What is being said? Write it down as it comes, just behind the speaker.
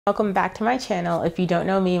Welcome back to my channel. If you don't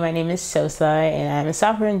know me, my name is Sosa and I'm a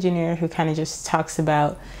software engineer who kind of just talks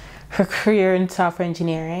about her career in software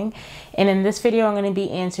engineering. And in this video, I'm going to be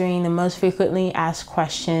answering the most frequently asked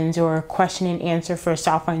questions or question and answer for a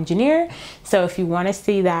software engineer. So if you want to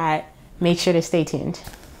see that, make sure to stay tuned.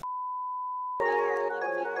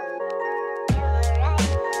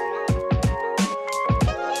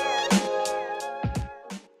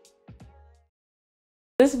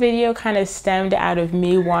 This video kind of stemmed out of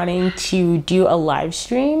me wanting to do a live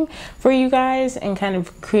stream for you guys and kind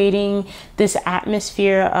of creating this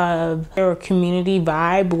atmosphere of or community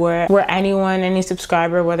vibe where anyone, any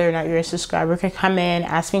subscriber, whether or not you're a subscriber, could come in,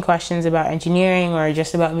 ask me questions about engineering or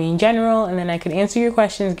just about me in general, and then I could answer your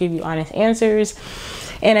questions, give you honest answers.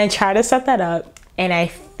 And I tried to set that up and I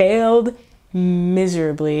failed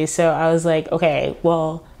miserably. So I was like, okay,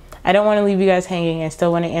 well, I don't want to leave you guys hanging. I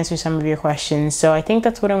still want to answer some of your questions. So I think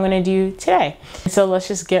that's what I'm going to do today. So let's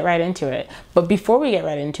just get right into it. But before we get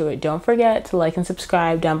right into it, don't forget to like and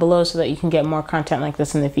subscribe down below so that you can get more content like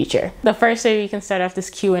this in the future. The first way we can start off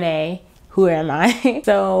this Q&A, who am I?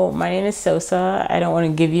 So my name is Sosa. I don't want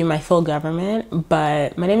to give you my full government,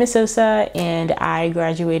 but my name is Sosa and I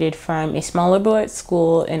graduated from a small liberal arts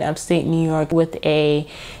school in upstate New York with a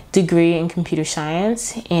degree in computer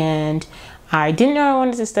science. And I didn't know I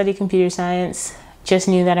wanted to study computer science, just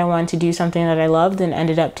knew that I wanted to do something that I loved and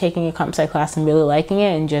ended up taking a comp sci class and really liking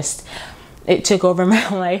it, and just, it took over my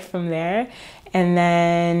life from there. And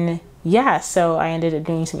then, yeah, so I ended up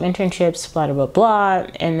doing some internships, blah, blah, blah,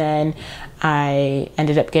 and then I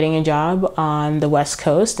ended up getting a job on the West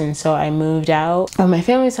Coast. And so I moved out of my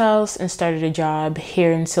family's house and started a job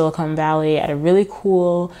here in Silicon Valley at a really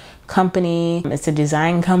cool company. It's a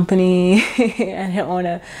design company. I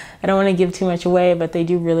don't want to give too much away, but they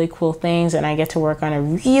do really cool things, and I get to work on a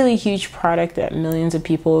really huge product that millions of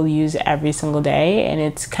people use every single day. And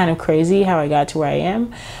it's kind of crazy how I got to where I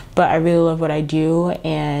am, but I really love what I do,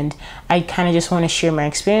 and I kind of just want to share my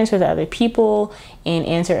experience with other people and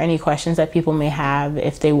answer any questions that people may have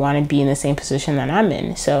if they want to be in the same position that I'm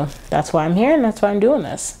in. So that's why I'm here, and that's why I'm doing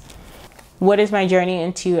this. What is my journey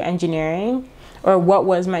into engineering? Or what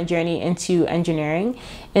was my journey into engineering?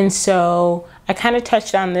 And so I kind of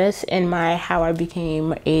touched on this in my how I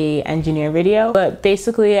became a engineer video, but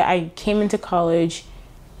basically I came into college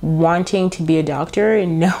wanting to be a doctor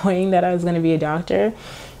and knowing that I was going to be a doctor,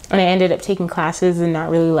 and I ended up taking classes and not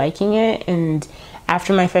really liking it. And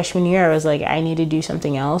after my freshman year, I was like, I need to do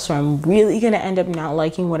something else, or I'm really going to end up not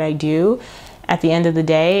liking what I do at the end of the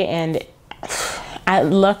day. And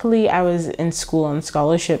luckily I was in school on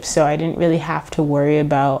scholarship, so I didn't really have to worry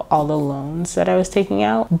about all the loans that I was taking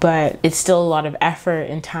out, but it's still a lot of effort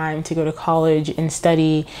and time to go to college and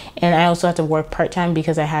study. And I also had to work part-time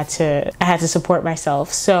because I had to support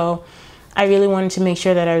myself. So I really wanted to make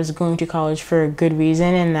sure that I was going to college for a good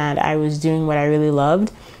reason and that I was doing what I really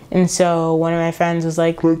loved. And so one of my friends was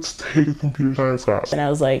like, let's take a computer science class. And I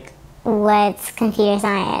was like, what's computer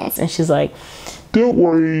science? And she's like, don't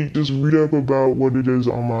worry, just read up about what it is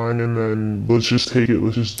online and then let's just take it,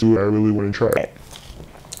 let's just do it. I really want to try it.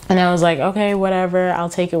 And I was like, okay, whatever, I'll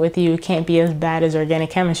take it with you. It can't be as bad as organic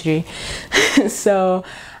chemistry. So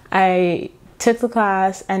I took the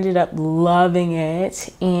class, ended up loving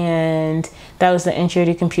it, and that was the Intro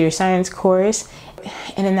to Computer Science course.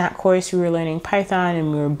 And in that course, we were learning Python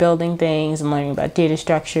and we were building things and learning about data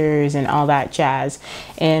structures and all that jazz.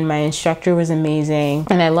 And my instructor was amazing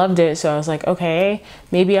and I loved it. So I was like, okay,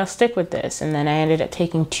 maybe I'll stick with this. And then I ended up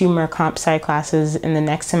taking 2 more comp sci classes in the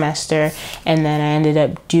next semester. And then I ended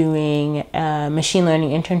up doing a machine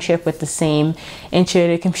learning internship with the same Intro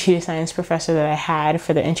to Computer Science professor that I had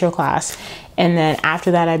for the intro class. And then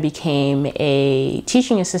after that, I became a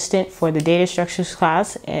teaching assistant for the data structures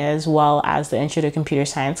class as well as the Intro to Computer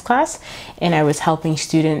Science class. And I was helping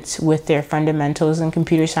students with their fundamentals in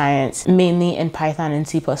computer science, mainly in Python and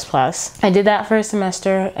C++. I did that for a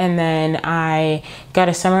semester, and then I got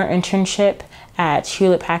a summer internship at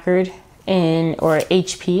Hewlett-Packard or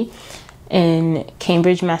HP in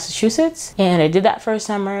Cambridge, Massachusetts. And I did that for a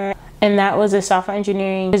summer. And that was a software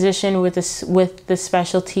engineering position with the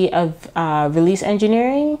specialty of release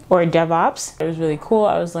engineering or DevOps. It was really cool.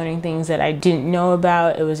 I was learning things that I didn't know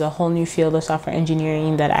about. It was a whole new field of software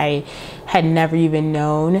engineering that I had never even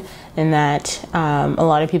known and that a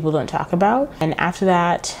lot of people don't talk about. And after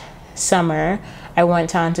that summer, I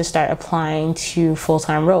went on to start applying to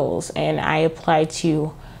full-time roles, and I applied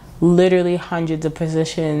to literally hundreds of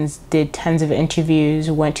positions, did tons of interviews,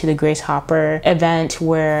 went to the Grace Hopper event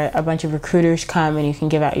where a bunch of recruiters come and you can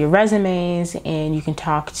give out your resumes and you can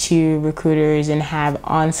talk to recruiters and have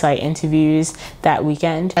on-site interviews that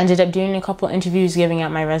weekend. Ended up doing a couple interviews, giving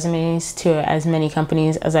out my resumes to as many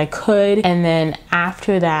companies as I could. And then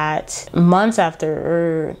after that, months after,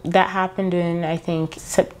 or that happened in, I think,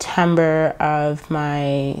 September of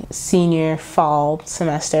my senior fall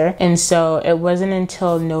semester. And so it wasn't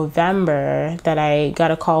until November that I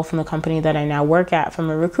got a call from the company that I now work at from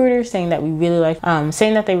a recruiter saying that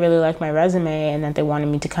saying that they really liked my resume and that they wanted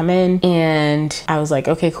me to come in. And I was like,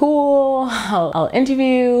 okay, cool, I'll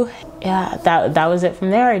interview. Yeah, that was it from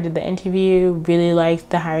there. I did the interview, really liked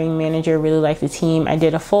the hiring manager, really liked the team. I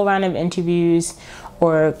did a full round of interviews,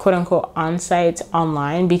 or quote unquote on-site,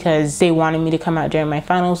 online, because they wanted me to come out during my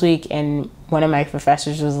finals week. And one of my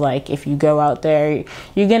professors was like, if you go out there,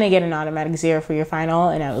 you're gonna get an automatic 0 for your final.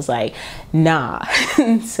 And I was like, nah.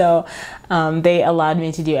 So they allowed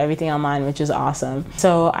me to do everything online, which is awesome.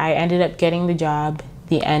 So I ended up getting the job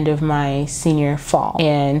the end of my senior fall.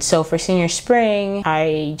 And so for senior spring,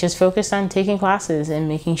 I just focused on taking classes and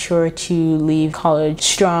making sure to leave college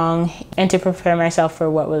strong and to prepare myself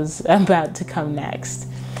for what was about to come next.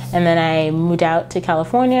 And then I moved out to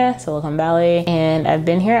California, Silicon Valley, and I've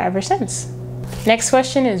been here ever since. Next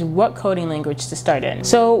question is what coding language to start in.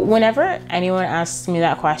 So whenever anyone asks me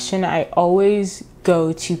that question, I always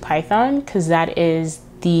go to Python, because that is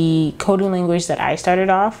the coding language that I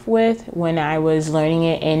started off with when I was learning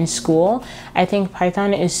it in school. I think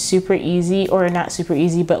Python is super easy, or not super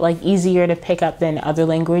easy, but like easier to pick up than other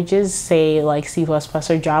languages, say like C++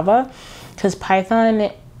 or Java, because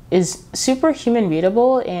Python is super human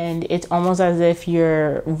readable, and it's almost as if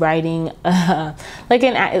you're writing I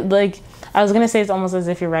was gonna say it's almost as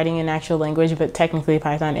if you're writing an actual language, but technically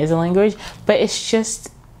Python is a language, but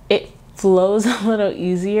it flows a little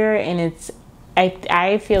easier, and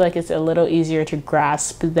I feel like it's a little easier to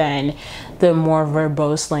grasp than the more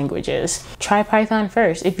verbose languages. Try Python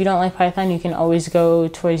first. If you don't like Python, you can always go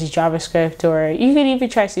towards JavaScript, or you could even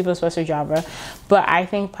try C++ or Java. But I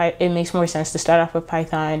think it makes more sense to start off with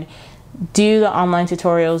Python. Do the online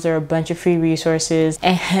tutorials. There are a bunch of free resources,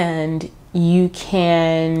 and you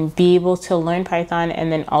can be able to learn Python and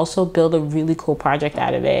then also build a really cool project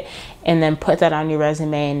out of it, and then put that on your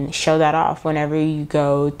resume and show that off whenever you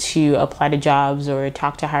go to apply to jobs or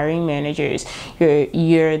talk to hiring managers.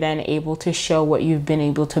 You're then able to show what you've been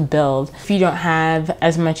able to build. If you don't have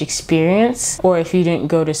as much experience, or if you didn't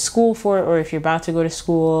go to school for it, or if you're about to go to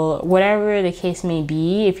school, whatever the case may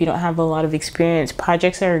be, if you don't have a lot of experience,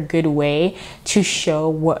 projects are a good way to show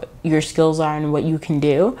what your skills are and what you can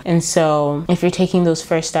do. And so if you're taking those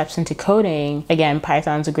first steps into coding, again,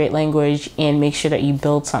 Python's a great language, and make sure that you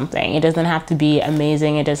build something. It doesn't have to be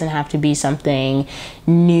amazing. It doesn't have to be something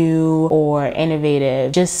new or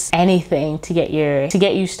innovative, just anything to get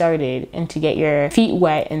you started and to get your feet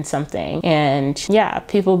wet in something. And yeah,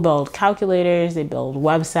 people build calculators, they build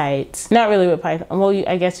websites, not really with Python. Well,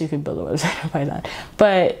 I guess you could build a website with Python,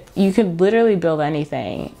 but you could literally build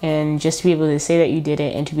anything. And just to be able to say that you did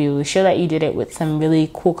it and to be able to show that you did it with some really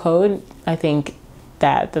cool code, I think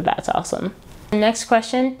that's awesome. Next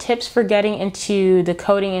question, tips for getting into the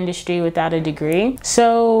coding industry without a degree.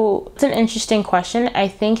 So it's an interesting question. I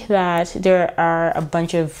think that there are a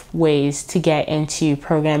bunch of ways to get into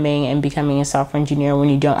programming and becoming a software engineer when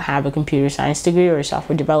you don't have a computer science degree or a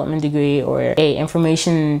software development degree or a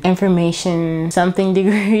information something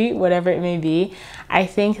degree, whatever it may be. I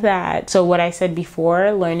think that, so what I said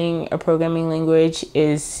before, learning a programming language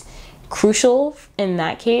is crucial in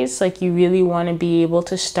that case. Like, you really want to be able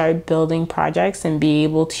to start building projects and be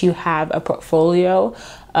able to have a portfolio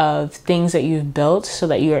of things that you've built so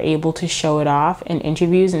that you're able to show it off in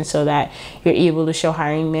interviews, and so that you're able to show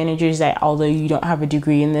hiring managers that although you don't have a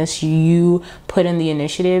degree in this, you put in the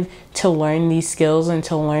initiative to learn these skills and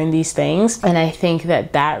to learn these things. And I think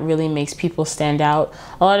that that really makes people stand out.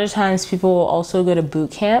 A lot of times people will also go to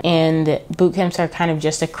boot camp, and boot camps are kind of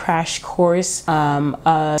just a crash course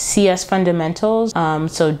of CS fundamentals,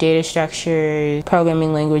 so data structure,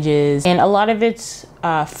 programming languages, and a lot of it's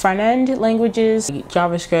front-end languages,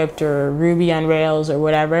 JavaScript or Ruby on Rails or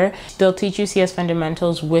whatever. They'll teach you CS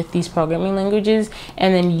fundamentals with these programming languages,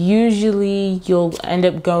 and then usually you'll end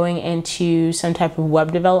up going into some type of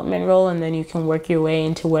web development role, and then you can work your way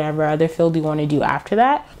into whatever other field you want to do after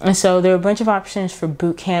that. And so there are a bunch of options for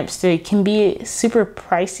boot camps. They can be super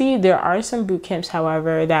pricey. There are some boot camps,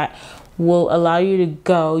 however, that will allow you to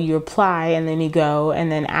go, you apply, and then you go,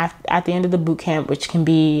 and then at the end of the boot camp, which can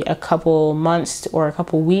be a couple months or a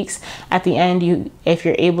couple weeks, at the end, if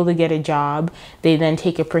you're able to get a job, they then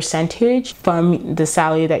take a percentage from the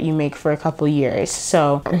salary that you make for a couple years.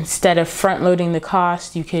 So instead of front loading the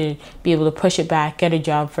cost, you could be able to push it back, get a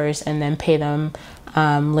job first, and then pay them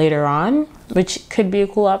later on, which could be a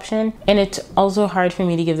cool option. And it's also hard for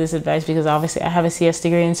me to give this advice because obviously I have a CS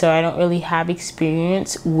degree, and so I don't really have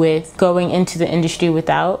experience with going into the industry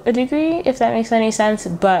without a degree, if that makes any sense.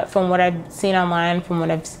 But from what I've seen online, from what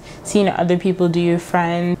I've seen other people do,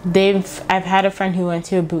 friends, I've had a friend who went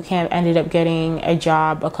to a boot camp, ended up getting a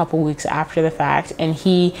job a couple weeks after the fact, and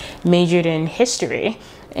he majored in history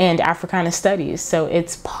and Africana studies. So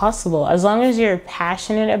it's possible, as long as you're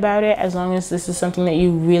passionate about it, as long as this is something that you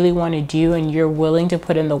really want to do and you're willing to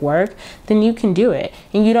put in the work, then you can do it.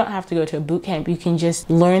 And you don't have to go to a boot camp. You can just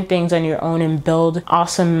learn things on your own and build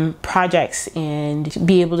awesome projects and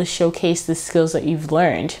be able to showcase the skills that you've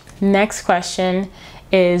learned. Next question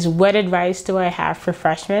is, what advice do I have for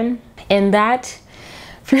freshmen? And that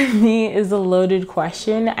for me is a loaded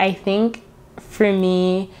question. I think for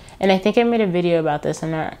me, and I think I made a video about this,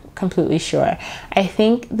 I'm not completely sure. I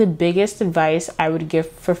think the biggest advice I would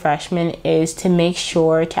give for freshmen is to make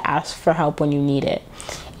sure to ask for help when you need it.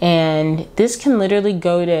 And this can literally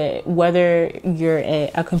go to whether you're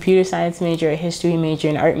a computer science major, a history major,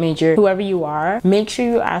 an art major, whoever you are. Make sure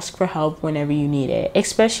you ask for help whenever you need it,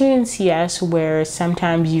 especially in CS, where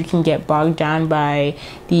sometimes you can get bogged down by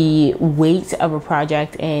the weight of a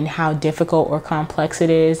project and how difficult or complex it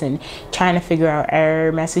is, and trying to figure out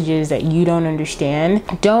error messages that you don't understand.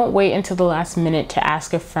 Don't wait until the last minute to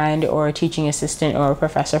ask a friend or a teaching assistant or a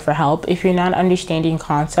professor for help. If you're not understanding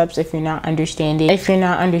concepts, if you're not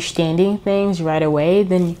understanding things right away,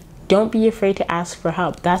 then don't be afraid to ask for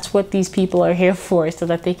help. That's what these people are here for, so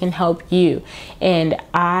that they can help you. And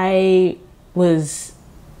I was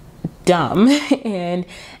dumb, and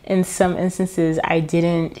in some instances I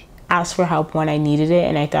didn't ask for help when I needed it,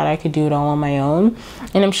 and I thought I could do it all on my own.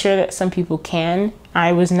 And I'm sure that some people can.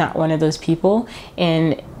 I was not one of those people,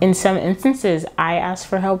 and in some instances I asked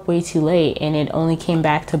for help way too late, and it only came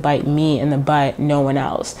back to bite me in the butt, no one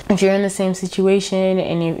else. If you're in the same situation,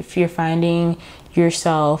 and if you're finding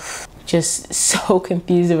yourself just so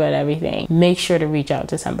confused about everything, make sure to reach out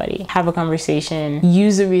to somebody, have a conversation,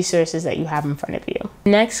 use the resources that you have in front of you.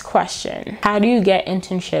 Next question: how do you get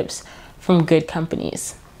internships from good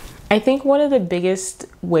companies? I think one of the biggest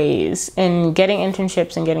ways, and getting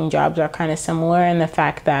internships and getting jobs are kind of similar in the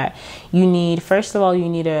fact that you need, first of all, you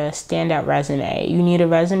need a standout resume. You need a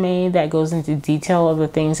resume that goes into detail of the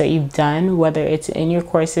things that you've done, whether it's in your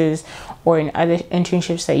courses or in other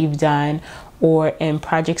internships that you've done or in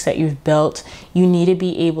projects that you've built. You need to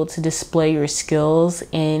be able to display your skills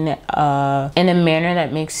in a manner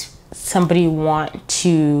that makes somebody want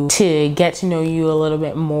to get to know you a little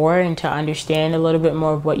bit more and to understand a little bit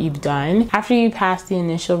more of what you've done. After you pass the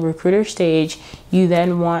initial recruiter stage, you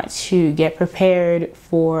then want to get prepared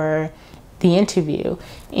for the interview.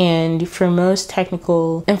 And for most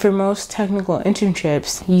technical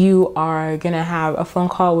internships, you are gonna have a phone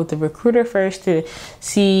call with the recruiter first to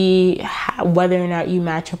see whether or not you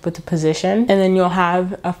match up with the position, and then you'll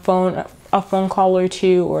have a phone call or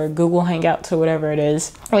two, or Google Hangouts or whatever it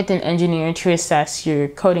is, with an engineer to assess your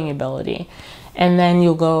coding ability. And then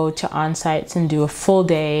you'll go to on-sites and do a full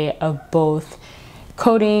day of both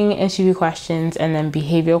coding interview questions and then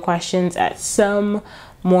behavioral questions. At some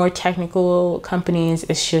more technical companies,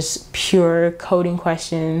 it's just pure coding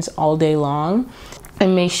questions all day long.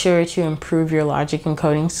 And make sure to improve your logic and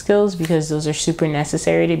coding skills, because those are super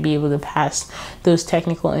necessary to be able to pass those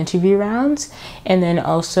technical interview rounds. And then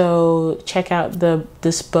also check out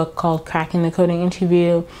this book called Cracking the Coding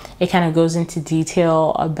Interview. It kind of goes into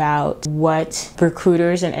detail about what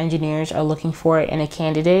recruiters and engineers are looking for in a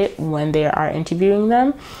candidate when they are interviewing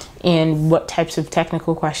them, and what types of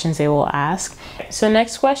technical questions they will ask. So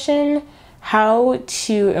next question, how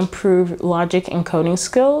to improve logic and coding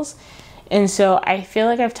skills. And so I feel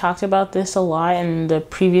like I've talked about this a lot in the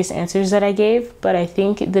previous answers that I gave, but I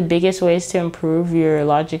think the biggest ways to improve your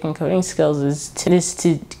logic and coding skills is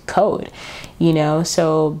to code, you know?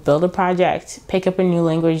 So build a project, pick up a new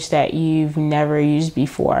language that you've never used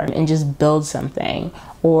before and just build something.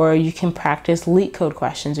 Or you can practice leak code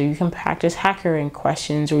questions, or you can practice HackerRank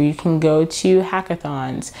questions, or you can go to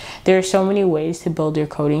hackathons. There are so many ways to build your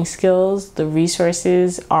coding skills. The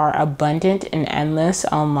resources are abundant and endless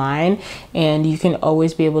online, and you can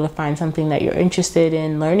always be able to find something that you're interested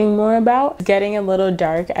in learning more about. It's getting a little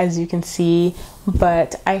dark, as you can see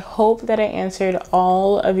But I hope that I answered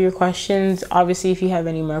all of your questions. Obviously, if you have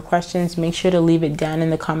any more questions, make sure to leave it down in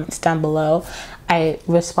the comments down below. I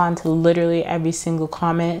respond to literally every single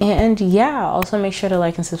comment. And yeah, also make sure to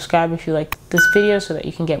like and subscribe if you like this video so that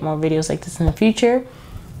you can get more videos like this in the future.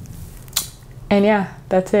 And yeah,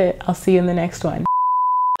 that's it. I'll see you in the next one.